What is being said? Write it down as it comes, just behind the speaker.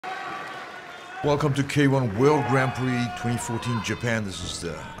Welcome to K1 World Grand Prix 2014 Japan. This is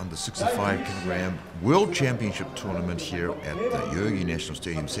the under 65 kilogram World Championship tournament here at the Yoyogi National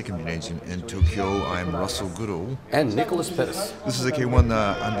Stadium, second gymnasium in Tokyo. I'm Russell Goodall. And Nicholas Pettas. This is a K1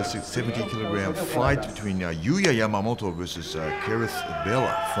 under 70 kilogram fight between Yuya Yamamoto versus Kerrith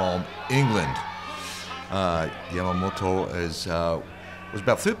Bhella from England. Yamamoto was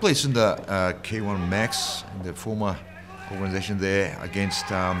about third place in the K1 Max, in the former organization there,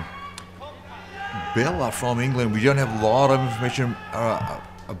 against Bhella from England. We don't have a lot of information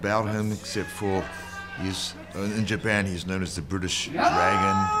about him, except for he's in Japan he's known as the British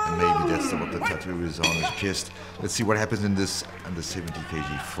Dragon, and maybe that's what the tattoo is on his chest. Let's see what happens in this under 70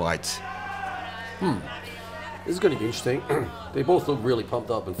 kg fight. This is going to be interesting. They both look really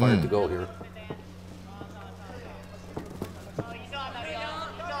pumped up and fired to go here.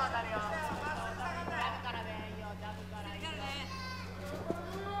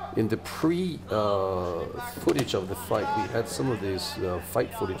 In the pre-footage of the fight, we had some of this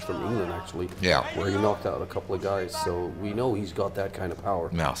fight footage from England, actually. Yeah. Where he knocked out a couple of guys, so we know he's got that kind of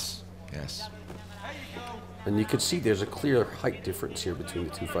power. Mouse, yes. And you could see there's a clear height difference here between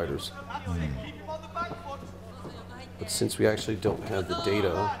the two fighters. But since we actually don't have the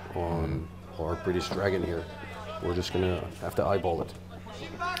data on our British Dragon here, we're just going to have to eyeball it.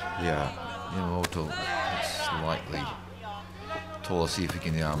 Yeah, Yamamoto slightly. Let's see if we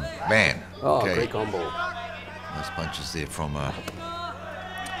can ban. Oh, okay. Great combo. Nice punches there from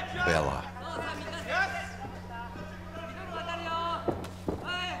Bhella.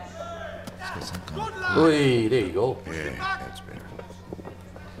 Hey, there you go. Yeah, that's better.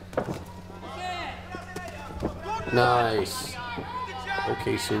 Nice.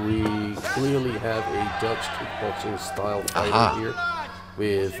 Okay, so we clearly have a Dutch kickboxing style fighter here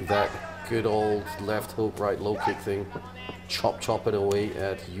with that good old left hook, right low kick thing. Chop it away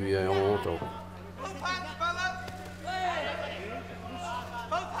at Yuya Yamamoto.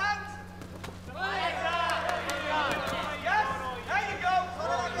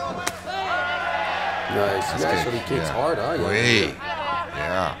 Nice. He actually kicks hard, huh?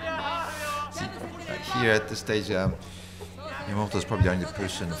 Yeah. See, here at this stage, Yamamoto is probably the only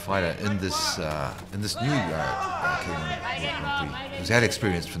person, fighter in this new K1 who's had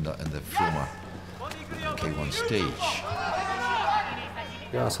experience in the former K1 stage.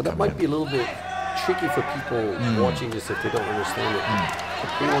 Yeah, so that might be a little bit tricky for people watching this if they don't understand it.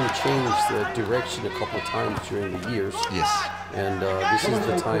 K1 changed the direction a couple of times during the years. Yes. And this is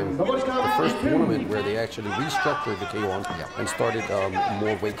the time, the first tournament where they actually restructured the K1 and started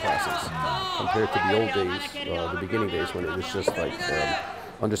more weight classes compared to the old days, the beginning days when it was just like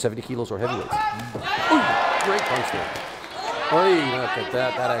under 70 kilos or heavyweights. Ooh, great punch there. Oh, look at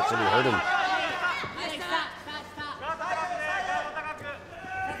that. That actually hurt him.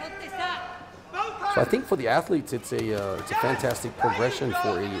 So I think for the athletes, it's a fantastic progression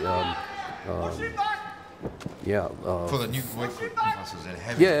for a for the new weight classes and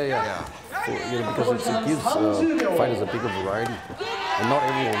heavy. Yeah. For, because it gives fighters a bigger variety, and not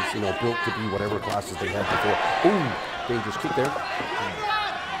everyone's built to be whatever classes they had before. Ooh, dangerous kick there.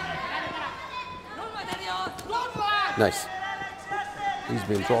 Nice. He's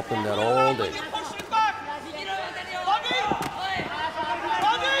been dropping that all day.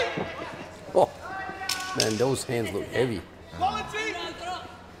 Oh. Man, those hands look heavy.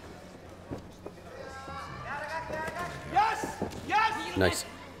 Nice.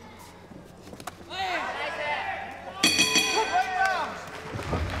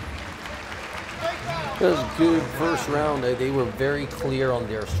 That was a good first round. They were very clear on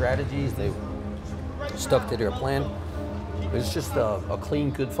their strategies. They stuck to their plan. It's just a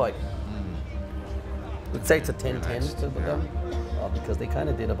clean, good fight. Let's say it's a 10-10 to them because they kind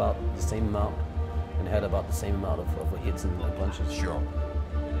of did about the same amount and had about the same amount of hits and punches. Sure.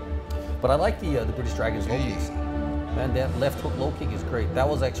 But I like the British Dragon's low kicks. Man, that left hook low kick is great. That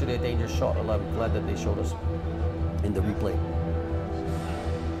was actually a dangerous shot. I'm glad that they showed us in the replay.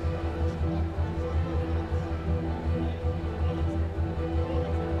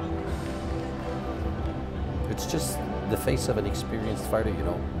 It's just the face of an experienced fighter,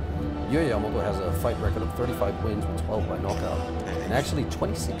 Yuya Yamamoto has a fight record of 35 wins with 12 by knockout, and actually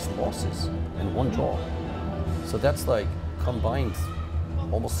 26 losses and 1 draw. So that's like combined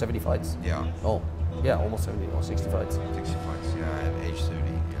almost 70 fights. Yeah. Oh, yeah, almost 70 or 60 fights. 60 fights, yeah, at age 30,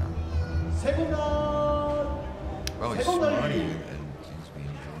 yeah. Well, he's smarty and he's been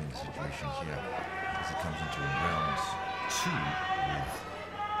enjoying the situation here as it comes into round 2 with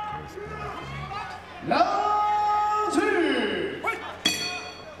Kerrith Bhella from England. Round 2!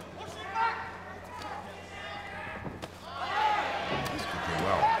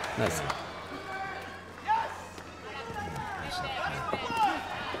 Well. Nice.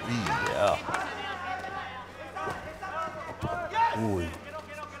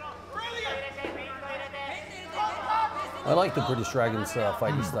 I like the British Dragons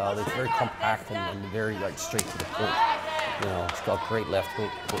fighting style. It's very compact and very like straight to the point. You know, it's got great left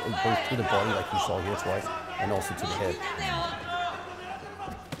hook, both to the body, like you saw here twice, and also to the head.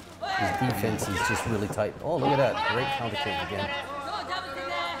 His defense is just really tight. Oh, look at that. Great counter kick again.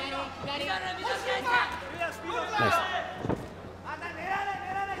 Nice.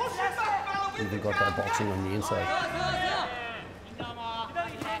 Even got that boxing on the inside.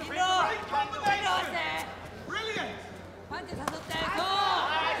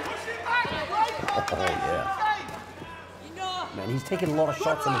 Oh, yeah. Man, he's taking a lot of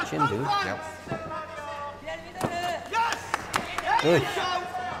shots on the chin, dude. Yep. Good.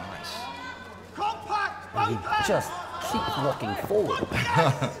 Nice. And he just keeps walking forward.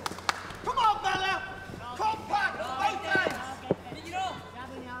 Come on, Bella! Compact!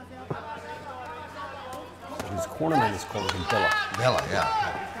 His cornerman is calling him Bella. Bella, yeah.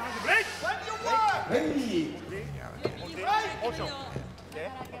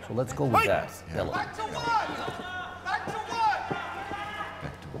 So let's go with that, Bella. Back to work! Back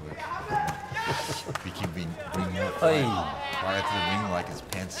to work. We keep bringing up Hey. fire to the ring like his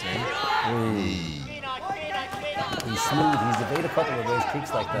pants say. Hey. He's smooth. He's evaded a couple of those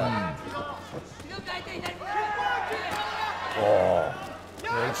kicks like that. Oh,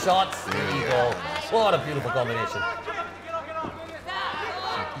 great shots. There you go. What a beautiful combination.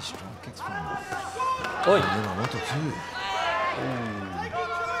 He's strong kicks from Oi. Yamamoto too.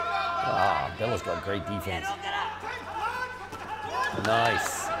 Ah, Bella's got great defense.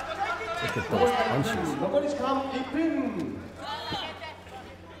 Nice. Look at those punches.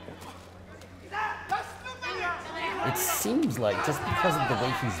 It seems like just because of the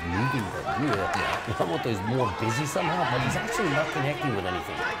way he's moving that Yamamoto is more busy somehow, but he's actually not connecting with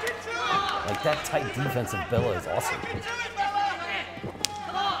anything. Like that tight defense of Bella is awesome.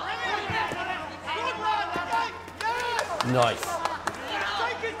 Nice.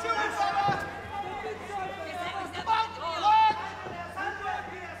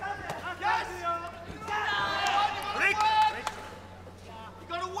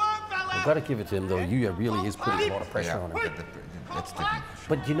 I've got to give it to him though. Yuya really is putting a lot of pressure on him. That's technique.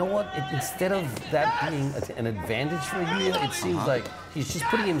 But you know what? Instead of that being an advantage for Yuya, it seems like he's just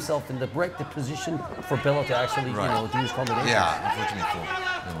putting himself in the right position for Bella to actually, you know, do his combination. Yeah, unfortunately for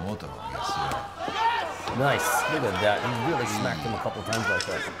Yamamoto, I guess. Yeah. Nice. Look at that. He really smacked him a couple times like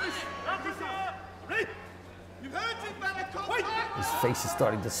that. His face is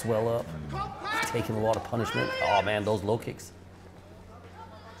starting to swell up. He's taking a lot of punishment. Oh man, those low kicks.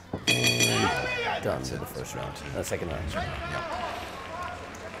 And done with the first round. Second round.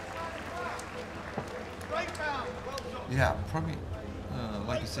 Yeah, probably,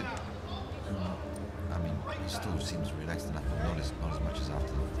 like you said, I mean, he still seems relaxed enough, but not as much as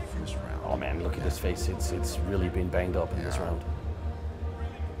after the first round. Oh man, look at his face. It's really been banged up in this round.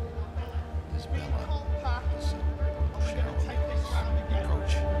 This Bella, this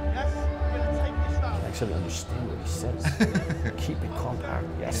coach. I actually understand what he says. Keep it compact,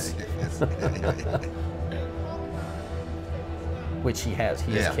 yes. Which he has.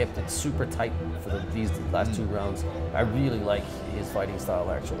 He has kept it super tight for these last two rounds. I really like his fighting style,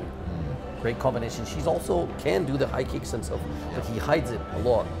 actually. Great combination. She's also can do the high kicks and stuff, but he hides it a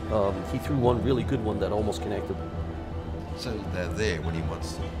lot. He threw one really good one that almost connected. So they're there when he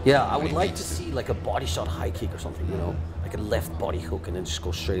wants to. Yeah, I would like to see like a body shot high kick or something, you know, like a left body hook and then just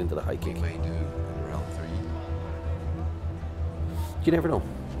go straight into the high kick. He may do in round 3. You never know.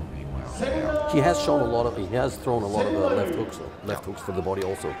 Meanwhile, He has shown a lot of. He has thrown a lot of left hooks, though. Left hooks for the body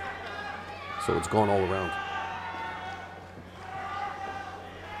also. So it's gone all around.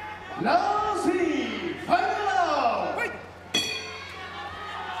 Now see, final! Wait!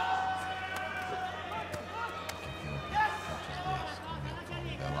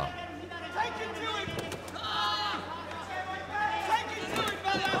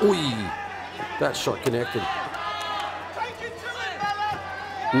 Oi! That shot connected.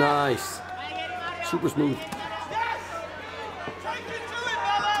 Nice. Super smooth.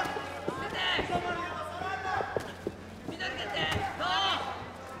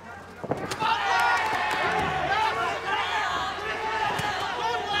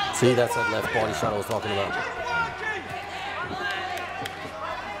 See, that's that left body shot I was talking about.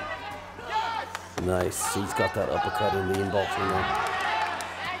 Nice. He's got that uppercut in the inbox now.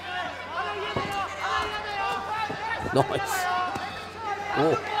 Nice.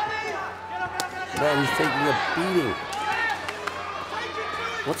 Oh. Man, he's taking a beating.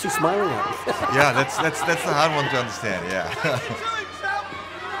 What's he smiling at? yeah, that's the hard one to understand. Yeah.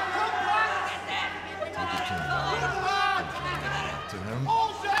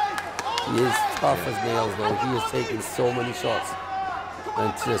 He is tough as nails, though. He has taken so many shots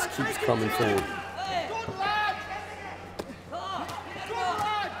and just keeps coming forward.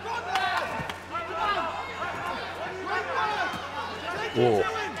 Oh.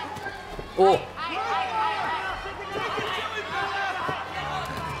 Oh.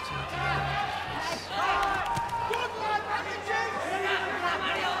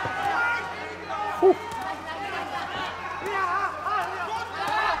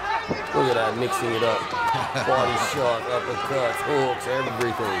 Look at that, mixing it up. Body shot, uppercuts, hooks,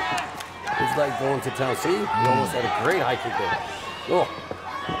 everything. It's like going to town. See? He almost had a great high kick there. Oh,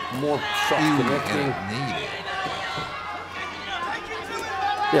 more shots connecting.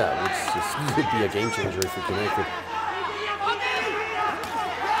 Yeah, it could be a game changer if you connect it.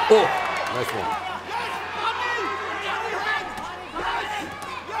 Oh, nice one.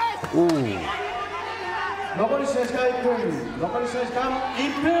 Ooh. Oh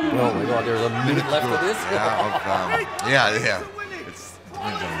my God, there's a minute left of this. Yeah.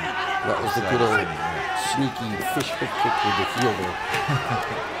 That was the good old sneaky fish hook kick with the heel there.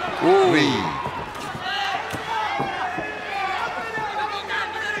 Ooh.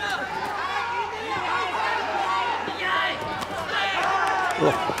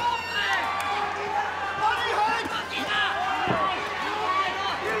 Oh.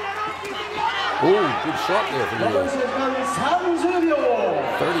 Oh, good shot there from Yuya.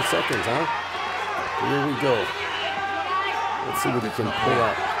 30 seconds, huh? Here we go. Let's see what he can pull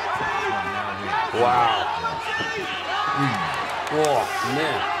out. Wow. Oh,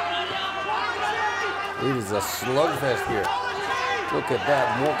 man. It is a slugfest here. Look at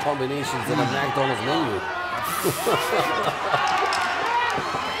that. More combinations than a McDonald's menu.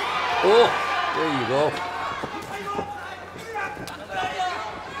 Oh, there you go.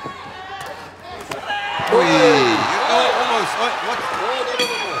 Oh, almost. What?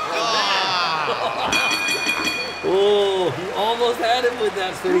 Oh, he almost had him with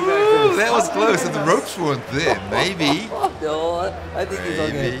that spinning back fist. That was close, and the ropes weren't there. Maybe. No, I think he's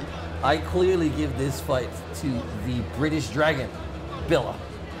okay. I clearly give this fight to the British Dragon, Bhella.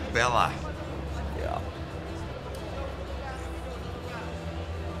 Bhella. Yeah.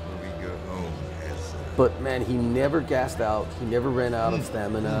 We go home. But man, he never gassed out. He never ran out of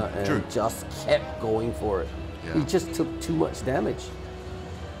stamina and just kept going for it. Yeah. He just took too much damage.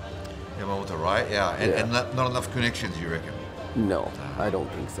 Yamamoto, right? Yeah, and not enough connections, you reckon? No, I don't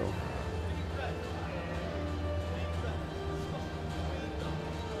think so.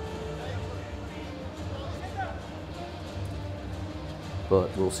 But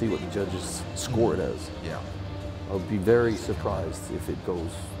we'll see what the judges score it as. Yeah. I'll be very surprised if it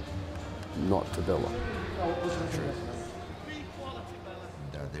goes not to Bhella.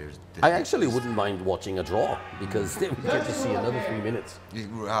 I actually wouldn't mind watching a draw because then we get to see another 3 minutes.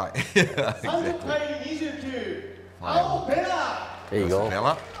 Right. Yeah, exactly. There you go.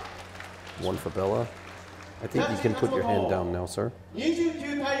 Bhella. One for Bhella. I think you can put your hand down now, sir.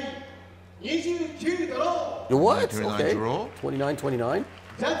 What? 29 Okay. draw. 29-29. 29.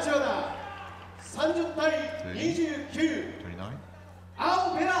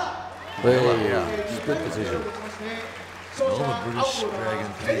 Yeah. Good position. Well, the British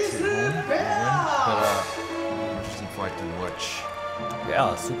Dragon takes it home. But interesting fight to watch.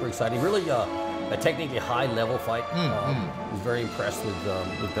 Yeah, super exciting. Really a technically high-level fight. I was very impressed with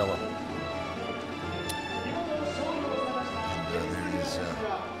Bhella. And there is,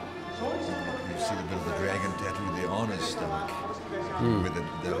 you see a bit of the dragon tattoo there on his stomach with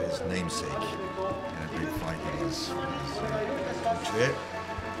his namesake. And a big fight it is. Chair.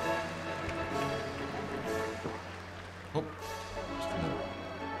 Oh, just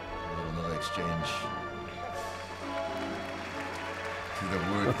another exchange to the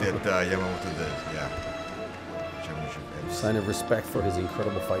work that Yamamoto did. Yeah. Championship. Sign of respect for his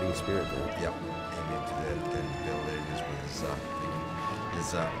incredible fighting spirit there. Yep. Amen to that. And Bell there is with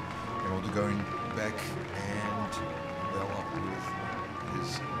his Yamamoto going back and Bell up with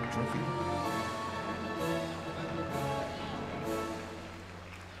his trophy.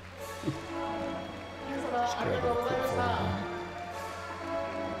 Just grab a quick photo.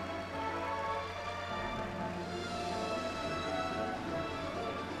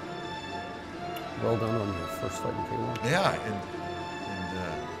 Well done on your first fight in K1. Yeah, and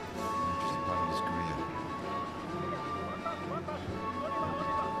interesting part of his career.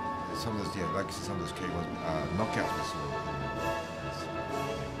 Some of those, like some of those K1 knockouts we saw.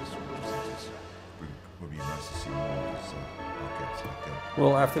 Would be nice to see more knockouts like that.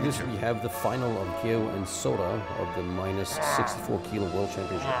 Well, after this, we have the final of Kyo and Soda of the -64 kilo World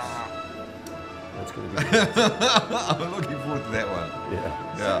Championships. That's going to be good. I'm looking forward to that one.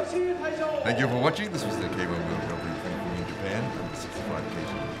 Yeah. Yeah. Thank you for watching. This was the K1 World Cup in Japan, the 65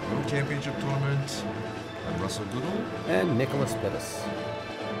 kg World Championship Tournament. I'm Russell Goodall. And Nicholas Pettas.